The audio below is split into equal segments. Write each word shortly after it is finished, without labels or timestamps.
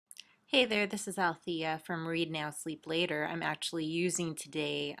Hey there, this is Alethea from Read Now, Sleep Later. I'm actually using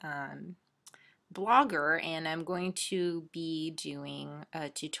today Blogger, and I'm going to be doing a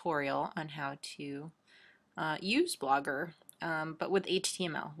tutorial on how to use Blogger, but with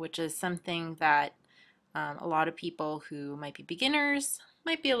HTML, which is something that a lot of people who might be beginners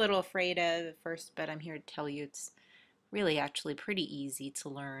might be a little afraid of at first, but I'm here to tell you it's really actually pretty easy to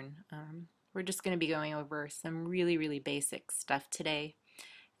learn. We're just going to be going over some really basic stuff today.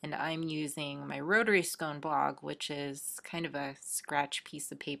 And I'm using my rotary scone blog, which is kind of a scratch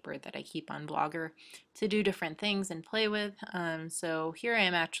piece of paper that I keep on Blogger to do different things and play with. So here I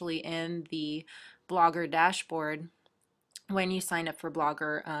am actually in the Blogger dashboard. When you sign up for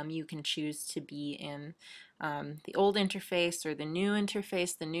Blogger, you can choose to be in the old interface or the new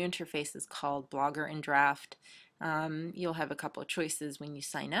interface. The new interface is called Blogger in Draft. You'll have a couple of choices when you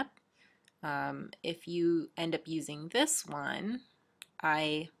sign up. If you end up using this one,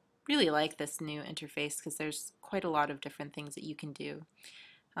 I really like this new interface because there's quite a lot of different things that you can do.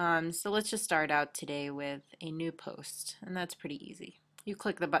 So let's just start out today with a new post, and that's pretty easy. You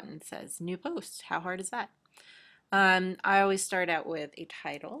click the button that says new post. How hard is that? I always start out with a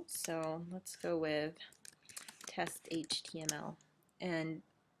title, so let's go with test HTML, and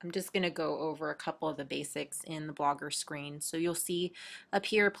I'm just going to go over a couple of the basics in the Blogger screen. So you'll see up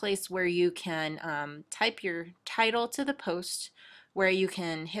here a place where you can type your title to the post, where you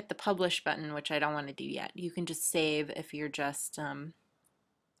can hit the publish button, which I don't want to do yet. You can just save if you're just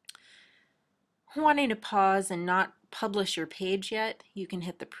wanting to pause and not publish your page yet. You can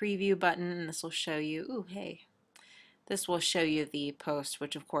hit the preview button and this will show you, ooh, hey, this will show you the post,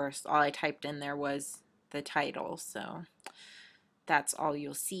 which of course all I typed in there was the title, so that's all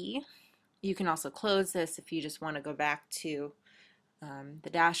you'll see. You can also close this if you just want to go back to the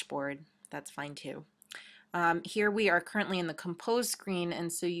dashboard. That's fine too. Here we are currently in the compose screen,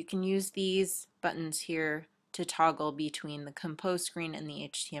 and so you can use these buttons here to toggle between the compose screen and the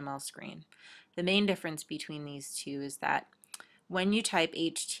HTML screen. The main difference between these two is that when you type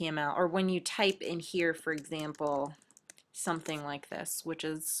HTML, or when you type in here, for example, something like this, which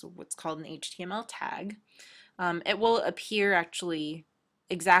is what's called an HTML tag, it will appear actually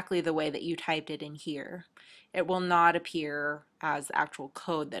exactly the way that you typed it in here. It will not appear as actual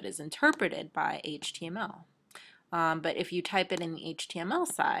code that is interpreted by HTML. But if you type it in the HTML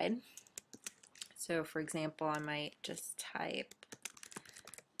side, so for example, I might just type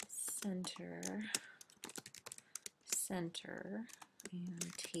center,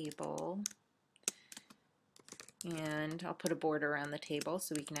 and table, and I'll put a border around the table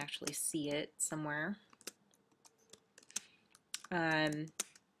so we can actually see it somewhere.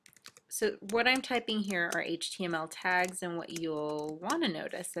 So what I'm typing here are HTML tags, and what you'll want to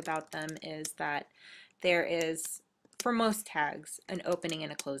notice about them is that there is, for most tags, an opening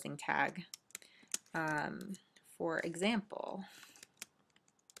and a closing tag. For example,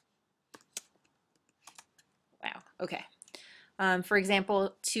 wow, okay. For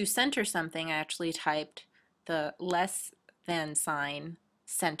example, to center something, I actually typed the less than sign,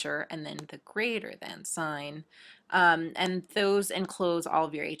 center, and then the greater than sign, and those enclose all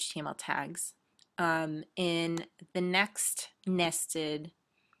of your HTML tags. In the next nested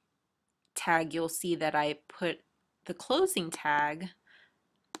tag, you'll see that I put the closing tag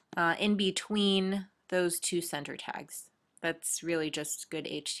in between those two center tags. That's really just good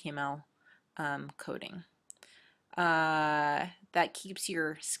HTML coding. That keeps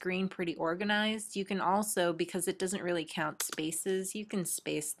your screen pretty organized. You can also, because it doesn't really count spaces, you can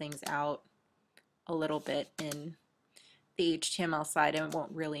space things out a little bit in the HTML side, and it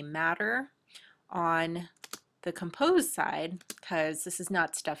won't really matter on the compose side because this is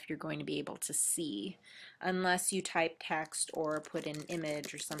not stuff you're going to be able to see unless you type text or put in an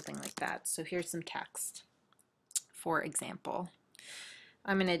image or something like that. So here's some text. For example,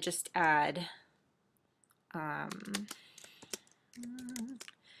 I'm going to just add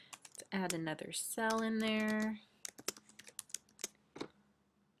another cell in there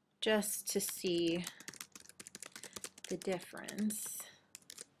just to see the difference.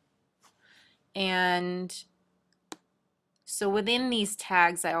 And so within these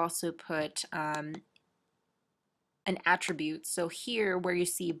tags, I also put an attribute. So here where you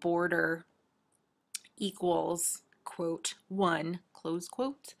see border equals quote 1 close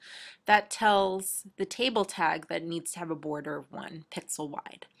quote, that tells the table tag that it needs to have a border of 1 pixel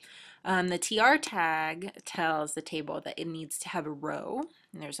wide. The TR tag tells the table that it needs to have a row,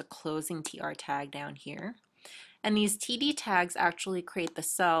 and there's a closing TR tag down here. And these TD tags actually create the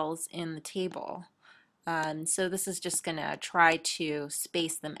cells in the table. So this is just going to try to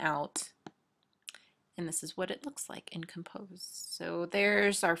space them out And this is what it looks like in Compose. So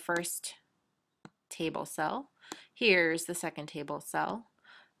there's our first table cell. Here's the second table cell.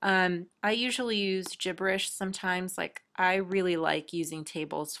 I usually use gibberish sometimes. Like, I really like using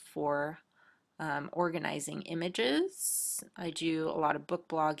tables for organizing images. I do a lot of book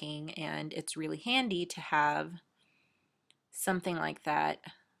blogging, and it's really handy to have something like that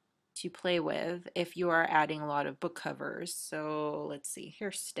to play with if you are adding a lot of book covers. So let's see,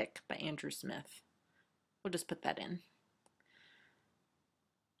 here's Stick by Andrew Smith. We'll just put that in.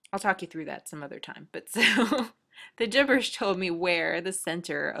 I'll talk you through that some other time. But so the gibberish told me where the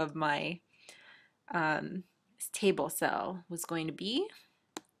center of my table cell was going to be.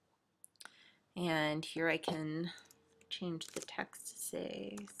 And here I can change the text to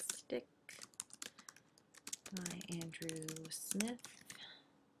say Stick by Andrew Smith.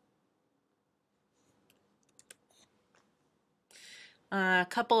 A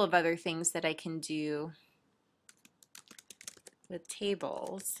couple of other things that I can do with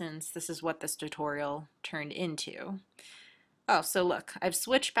tables, since this is what this tutorial turned into. Oh, so look, I've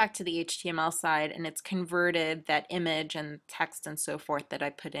switched back to the HTML side, and it's converted that image and text and so forth that I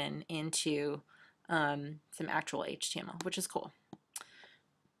put in into some actual HTML, which is cool.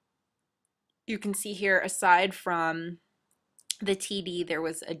 You can see here, aside from the TD, there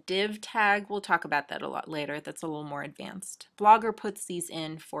was a div tag. We'll talk about that a lot later. That's a little more advanced. Blogger puts these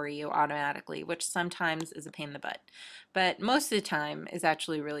in for you automatically, which sometimes is a pain in the butt, but most of the time is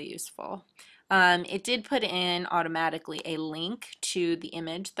actually really useful. It did put in automatically a link to the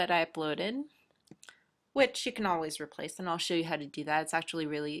image that I uploaded, which you can always replace, and I'll show you how to do that. It's actually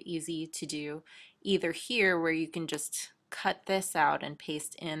really easy to do, either here where you can just cut this out and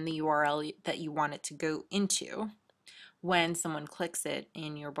paste in the URL that you want it to go into when someone clicks it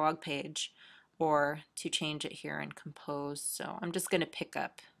in your blog page, or to change it here in Compose. So I'm just going to pick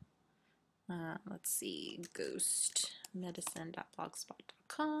up, let's see,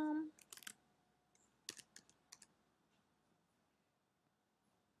 ghostmedicine.blogspot.com.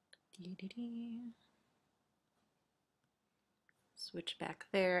 Switch back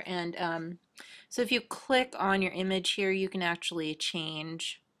there, and so if you click on your image here, you can actually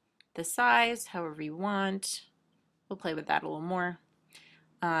change the size however you want. We'll play with that a little more.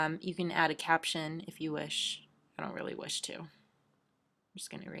 You can add a caption if you wish. I don't really wish to. I'm just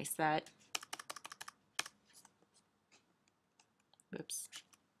going to erase that. Oops.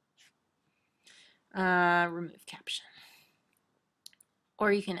 Remove caption.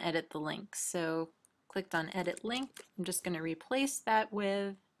 Or you can edit the link. So clicked on edit link. I'm just going to replace that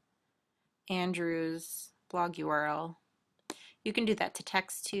with Andrew's blog URL. You can do that to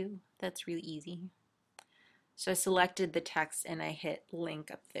text too. That's really easy. So I selected the text and I hit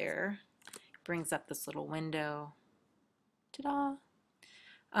link up there. It brings up this little window. Ta-da!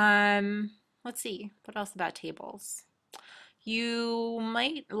 Let's see, what else about tables? You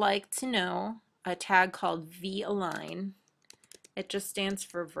might like to know a tag called V-align. It just stands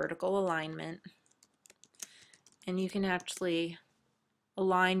for vertical alignment. And you can actually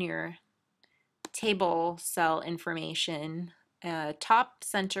align your table cell information top,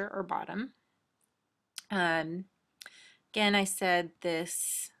 center, or bottom. Again, I said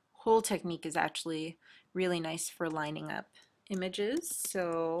this whole technique is actually really nice for lining up images.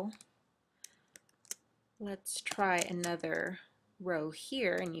 So let's try another row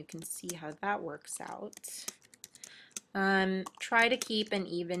here, and you can see how that works out. Try to keep an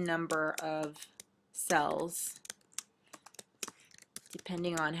even number of cells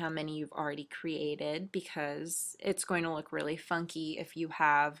depending on how many you've already created, because it's going to look really funky if you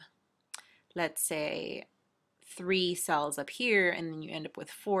have, let's say, 3 cells up here and then you end up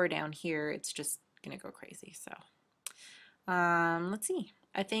with 4 down here. It's just gonna go crazy. So let's see,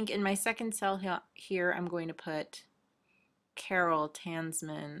 I think in my second cell here I'm going to put Carol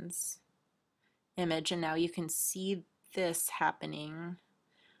Tansman's image, and now you can see this happening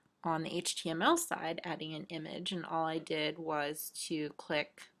on the HTML side, adding an image, and all I did was to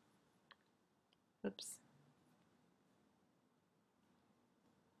click, oops,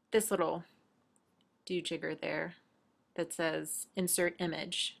 this little do-jigger there that says insert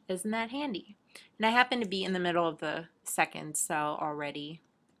image. Isn't that handy? And I happen to be in the middle of the second cell already,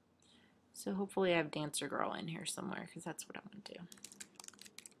 so hopefully I have Dancer Girl in here somewhere, because that's what I want to do.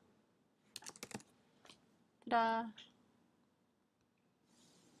 Ta-da!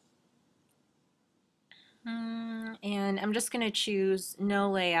 And I'm just going to choose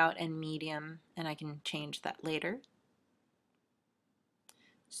no layout and medium, and I can change that later.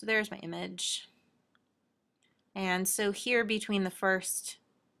 So there's my image. And so here between the first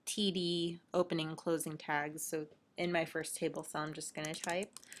TD opening and closing tags, so in my first table cell I'm just going to type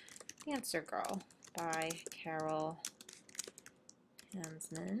Dancer Girl. by Carol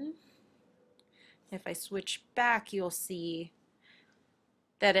Hansman. If I switch back, you'll see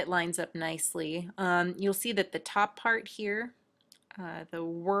that it lines up nicely. You'll see that the top part here, the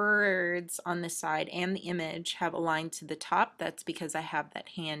words on the side and the image have aligned to the top. That's because I have that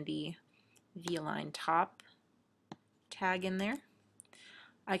handy V-line top tag in there.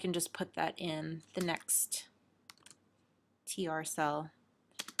 I can just put that in the next TR cell,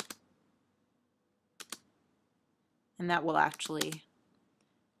 and that will actually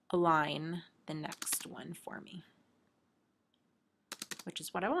align the next one for me, which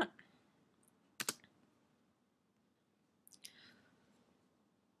is what I want.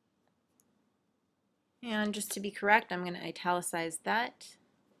 And just to be correct, I'm going to italicize that.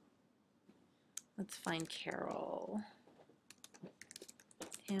 Let's find Carol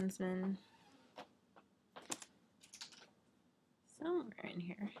Hansman. Somewhere in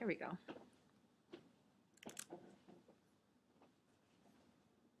here. Here we go.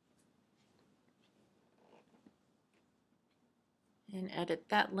 And edit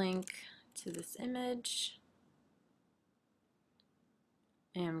that link to this image.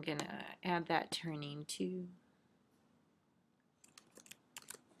 And I'm going to add that to her name too.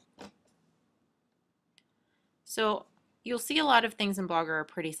 So you'll see a lot of things in Blogger are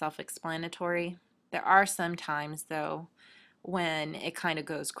pretty self-explanatory. There are some times though when it kind of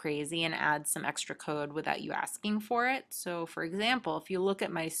goes crazy and adds some extra code without you asking for it. So for example, if you look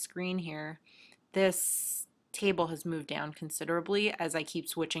at my screen here, this table has moved down considerably as I keep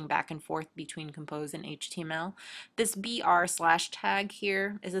switching back and forth between Compose and HTML. This BR/tag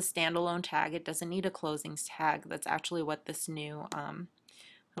here is a standalone tag. It doesn't need a closing tag. That's actually what this new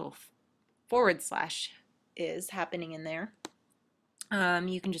little forward slash is happening in there.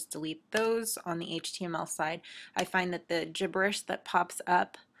 You can just delete those on the HTML side. I find that the gibberish that pops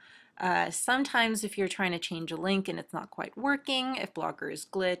up sometimes if you're trying to change a link and it's not quite working, if Blogger is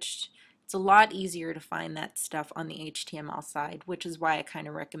glitched, it's a lot easier to find that stuff on the HTML side, which is why I kind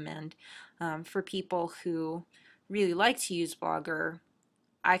of recommend for people who really like to use Blogger.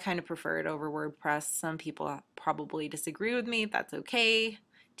 I kind of prefer it over WordPress. Some people probably disagree with me. That's okay.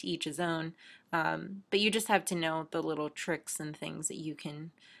 To each his own. But you just have to know the little tricks and things that you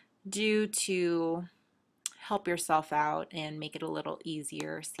can do to help yourself out and make it a little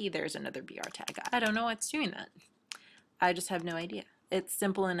easier. See, there's another BR tag. I don't know what's doing that. I just have no idea. It's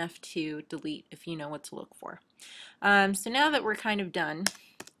simple enough to delete if you know what to look for. So now that we're kind of done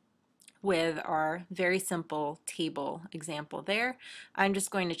with our very simple table example there, I'm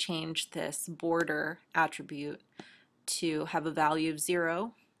just going to change this border attribute to have a value of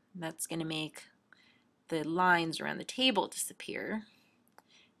 0. That's going to make the lines around the table disappear.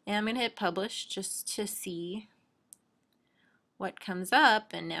 And I'm going to hit publish just to see what comes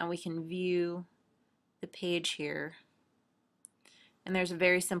up, and now we can view the page here. And there's a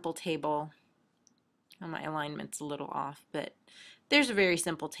very simple table. Oh, my alignment's a little off, but there's a very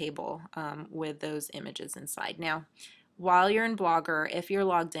simple table with those images inside. Now, while you're in Blogger, if you're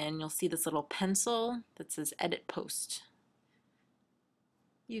logged in, you'll see this little pencil that says Edit Post.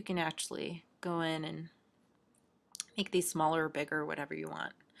 You can actually go in and make these smaller or bigger, whatever you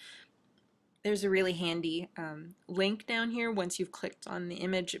want. There's a really handy link down here. Once you've clicked on the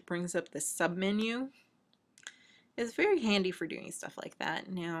image, it brings up this sub-menu. It's very handy for doing stuff like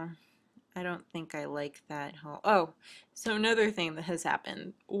that. Now, I don't think I like that whole... Oh, so another thing that has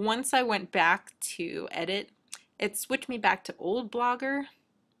happened. Once I went back to edit, it switched me back to old Blogger.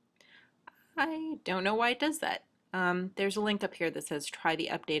 I don't know why it does that. There's a link up here that says try the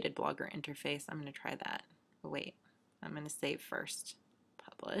updated Blogger interface. I'm going to try that. Oh, wait, I'm going to save first.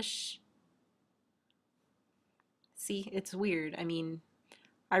 Publish. See, it's weird. I mean,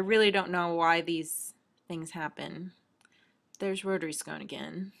 I really don't know why these things happen. There's Rotary Scone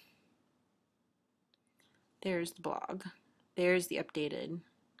again. There's the blog. There's the updated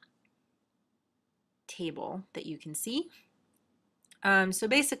table that you can see. So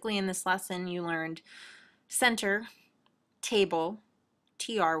basically in this lesson you learned center, table,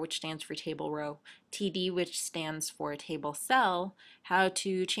 TR, which stands for table row, TD, which stands for table cell, how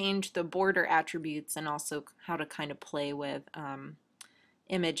to change the border attributes, and also how to kind of play with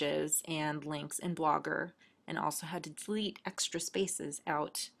images and links in Blogger, and also how to delete extra spaces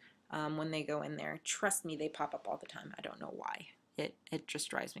out when they go in there. Trust me, they pop up all the time. I don't know why. It just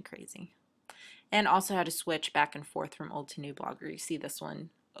drives me crazy. And also how to switch back and forth from old to new Blogger. You see this one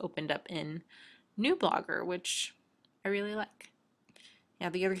opened up in new Blogger, which I really like. Now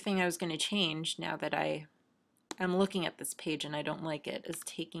the other thing I was going to change now that I'm looking at this page and I don't like it is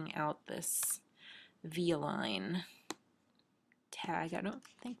taking out this V-line tag. I don't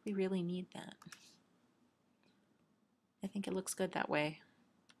think we really need that. I think it looks good that way.